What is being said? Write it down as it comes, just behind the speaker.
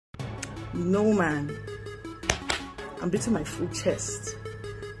No man, I'm beating my full chest.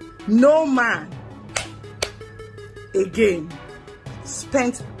 No man again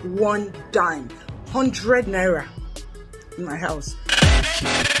spent one dime, 100 naira in my house.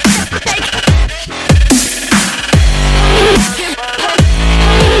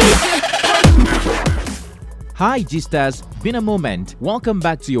 Hi Gisters, been a moment. Welcome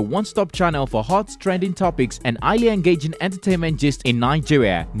back to your one-stop channel for hot trending topics and highly engaging entertainment gist in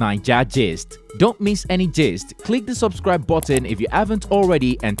Nigeria, Naija Gist. Don't miss any gist. Click the subscribe button if you haven't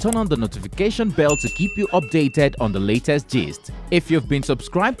already and turn on the notification bell to keep you updated on the latest gist. If you've been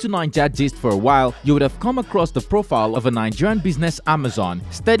subscribed to Naija Gist for a while, you would have come across the profile of a Nigerian business Amazon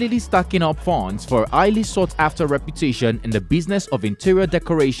steadily stacking up funds for a highly sought-after reputation in the business of interior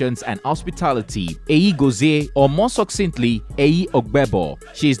decorations and hospitality, Ehi Gozie, or more succinctly, Ehi Ogbebor.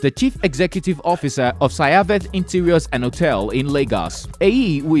 She is the Chief Executive Officer of Sayaveth Interiors and Hotel in Lagos.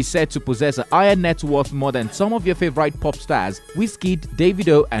 Ehi, who is said to possess a higher net worth more than some of your favorite pop stars, Wizkid,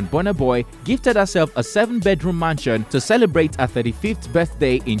 Davido and Burna Boy, gifted herself a 7-bedroom mansion to celebrate her 35th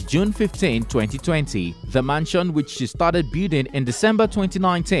birthday in June 15, 2020. The mansion, which she started building in December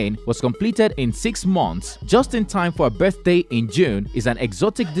 2019, was completed in 6 months. Just in time for her birthday in June, is an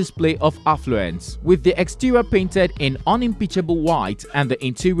exotic display of affluence. With the exterior painted in un-impeachable white and the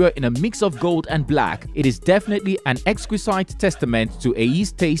interior in a mix of gold and black, it is definitely an exquisite testament to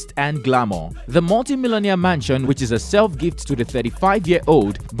Ehi's taste and glamour. The multi-millionaire mansion, which is a self-gift to the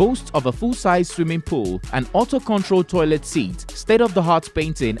 35-year-old, boasts of a full-size swimming pool, an auto-control toilet seat, state-of-the-art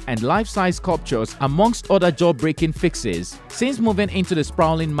painting and life-size sculptures amongst other jaw-breaking fixes. Since moving into the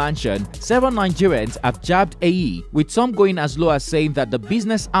sprawling mansion, several Nigerians have jabbed Ehi, with some going as low as saying that the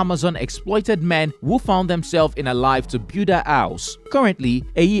business Amazon exploited men who found themselves in a life to build a house. Currently,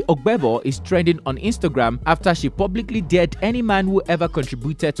 Ehi Ogbebor is trending on Instagram after she publicly dared any man who ever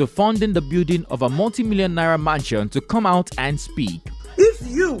contributed to funding the building of a multi-million naira mansion to come out and speak. If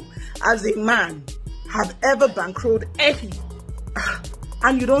you, as a man, have ever bankrolled Ehi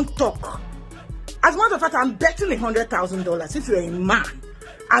and you don't talk, as a matter of fact, I'm betting $100,000 if you're a man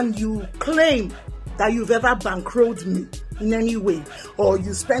and you claim that you've ever bankrolled me in any way, or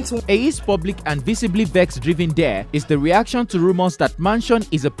you spent. Ehi's public and visibly vex-driven dare is the reaction to rumors that mansion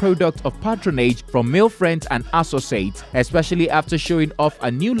is a product of patronage from male friends and associates, especially after showing off a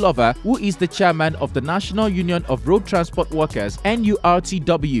new lover who is the chairman of the National Union of Road Transport Workers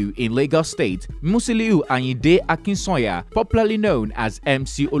 (NURTW) in Lagos State, Musiliu Ayinde Akinsoya, popularly known as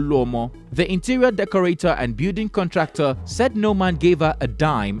MC Oluomo. The interior decorator and building contractor said no man gave her a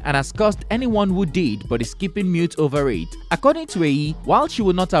dime and has cursed anyone who did, but is keeping mute over it. According to Ehi, while she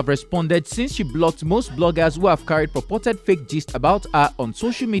would not have responded since she blocked most bloggers who have carried purported fake gist about her on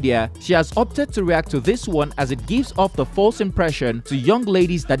social media, she has opted to react to this one as it gives off the false impression to young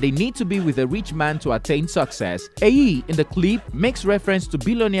ladies that they need to be with a rich man to attain success. Ehi in the clip makes reference to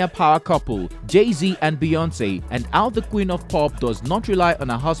billionaire power couple Jay-Z and Beyonce and how the queen of pop does not rely on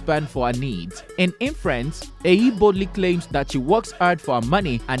her husband for her needs. In inference, Ehi boldly claims that she works hard for her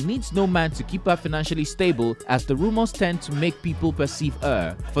money and needs no man to keep her financially stable, as the rumors tend to make people perceive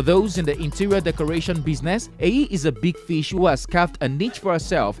her. For those in the interior decoration business, Ehi is a big fish who has carved a niche for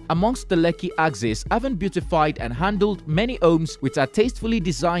herself amongst the Lekki axis, having beautified and handled many homes with her tastefully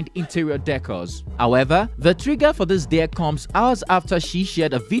designed interior decors. However, the trigger for this dare comes hours after she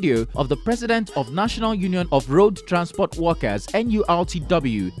shared a video of the president of National Union of Road Transport Workers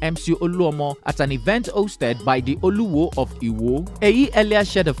 (NURTW), MC Oluomo, at an event hosted by the Oluomo of Iwo. Ehi earlier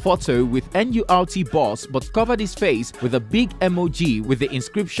shared a photo with NURT boss but covered his face with a big emoji with the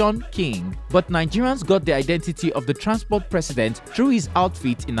inscription King. But Nigerians got the identity of the transport president through his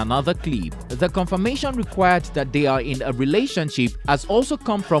outfit in another clip. The confirmation required that they are in a relationship has also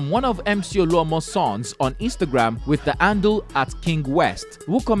come from one of MC Oluomo's sons on Instagram with the handle @KingWest,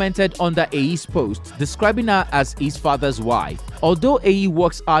 who commented under Ehi's post describing her as his father's wife. Although Ehi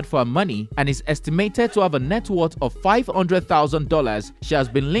works hard for her money and is estimated to have a net worth of $500,000, she has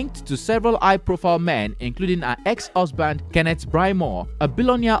been linked to several high-profile men, including her ex-husband Kenneth Brymore, a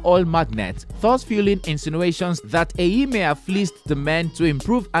billionaire oil magnate, thus fueling insinuations that Ehi may have fleeced the men to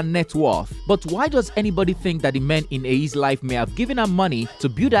improve her net worth. But why does anybody think that the men in Ehi's life may have given her money to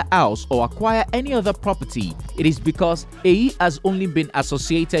build a house or acquire any other property? It is because Ehi has only been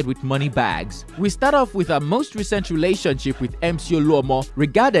associated with money bags. We start off with her most recent relationship with MC Oluomo,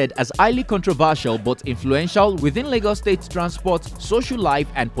 regarded as as highly controversial but influential within Lagos State transport, social life,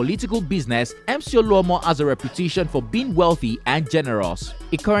 and political business, MC Oluomo has a reputation for being wealthy and generous.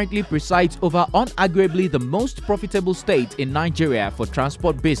 He currently presides over unarguably the most profitable state in Nigeria for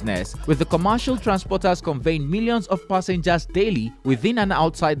transport business, with the commercial transporters conveying millions of passengers daily within and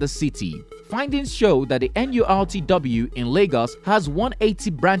outside the city. Findings show that the NURTW in Lagos has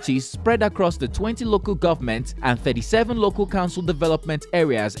 180 branches spread across the 20 local governments and 37 local council development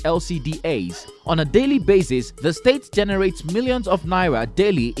areas (LCDAs). On a daily basis, the state generates millions of naira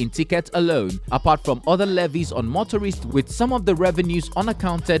daily in tickets alone, apart from other levies on motorists, with some of the revenues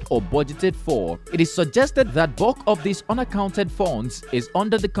unaccounted or budgeted for. It is suggested that bulk of these unaccounted funds is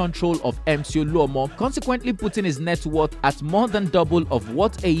under the control of MC Oluomo, consequently putting his net worth at more than double of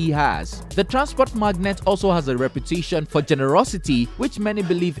what Ehi has. The transport magnate also has a reputation for generosity, which many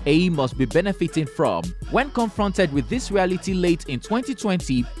believe Ehi must be benefiting from. When confronted with this reality late in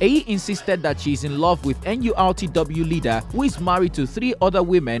 2020, Ehi insisted that she is in love with NURTW leader, who is married to 3 other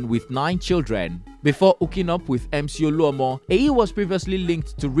women with 9 children. Before hooking up with MC Oluomo, Ehi was previously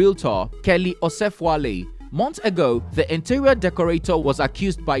linked to realtor Kelly Osefwale. Months ago, the interior decorator was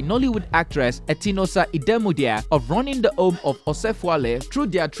accused by Nollywood actress Etinosa Idemudia of running the home of Osefwale through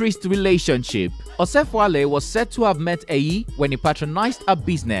their tryst relationship. Osefwale was said to have met Ehi when he patronized her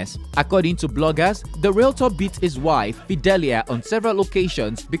business. According to bloggers, the realtor beat his wife, Fidelia, on several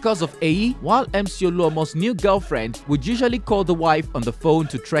occasions because of Ehi, while MC Oluomo's new girlfriend would usually call the wife on the phone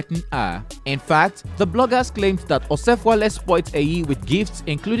to threaten her. In fact, the bloggers claimed that Osefwale spoiled Ehi with gifts,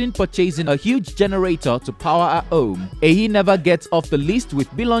 including purchasing a huge generator to power her home. Ehi never gets off the list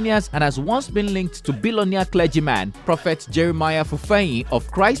with billionaires and has once been linked to billionaire clergyman Prophet Jeremiah Fufeyin of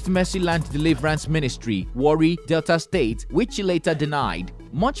Christ Mercy Land Deliverance Ministry, Warri, Delta State, which she later denied.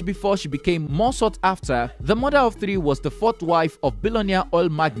 Much before she became more sought after, the mother of 3 was the 4th wife of billionaire oil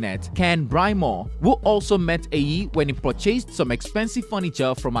magnate Ken Brymore, who also met Ehi when he purchased some expensive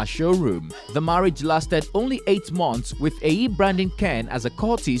furniture from her showroom. The marriage lasted only 8 months, with Ehi branding Ken as a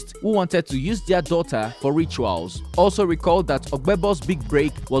cultist who wanted to use their daughter for rituals. Also recall that Ogbebor's big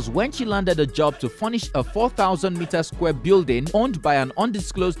break was when she landed a job to furnish a 4,000-meter-square building owned by an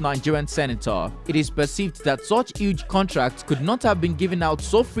undisclosed Nigerian senator. It is perceived that such huge contracts could not have been given out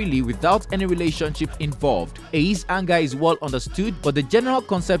so freely without any relationship involved. Ehi's anger is well understood, but the general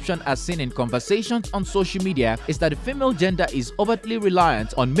conception as seen in conversations on social media is that the female gender is overtly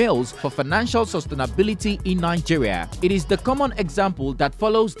reliant on males for financial sustainability in Nigeria. It is the common example that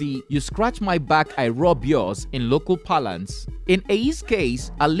follows the "you scratch my back, I rub yours" in local parlance. In Ehi's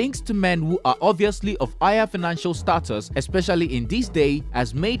case, her links to men who are obviously of higher financial status, especially in this day,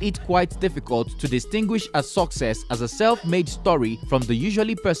 has made it quite difficult to distinguish her success as a self-made story from the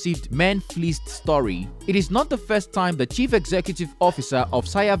usually perceived men-fleeced story. It is not the first time the chief executive officer of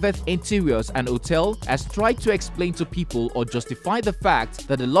Sayaveth Interiors and Hotel has tried to explain to people or justify the fact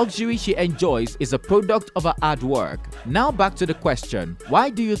that the luxury she enjoys is a product of her hard work. Now back to the question, why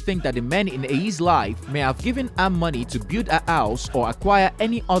do you think that the men in Ehi's life may have given her money to build a house or acquire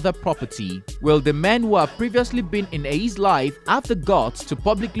any other property? Will the men who have previously been in Ehi's life have the guts to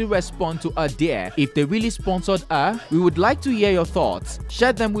publicly respond to her dare if they really sponsored her? We would like to hear your thoughts.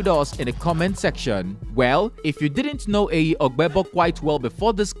 Share them with us in the comment section. Well, if you didn't know Ehi Ogbebor quite well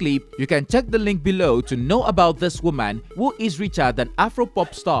before this clip, you can check the link below to know about this woman who is richer than Afro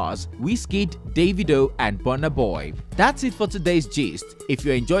pop stars Wizkid, Davido, and Burna Boy. That's it for today's gist. If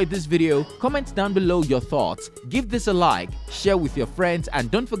you enjoyed this video, comment down below your thoughts, give this a like, share with your friends,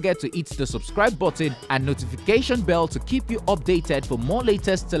 and don't forget to hit the subscribe button and notification bell to keep you updated for more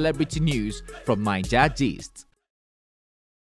latest celebrity news from Naija Gist.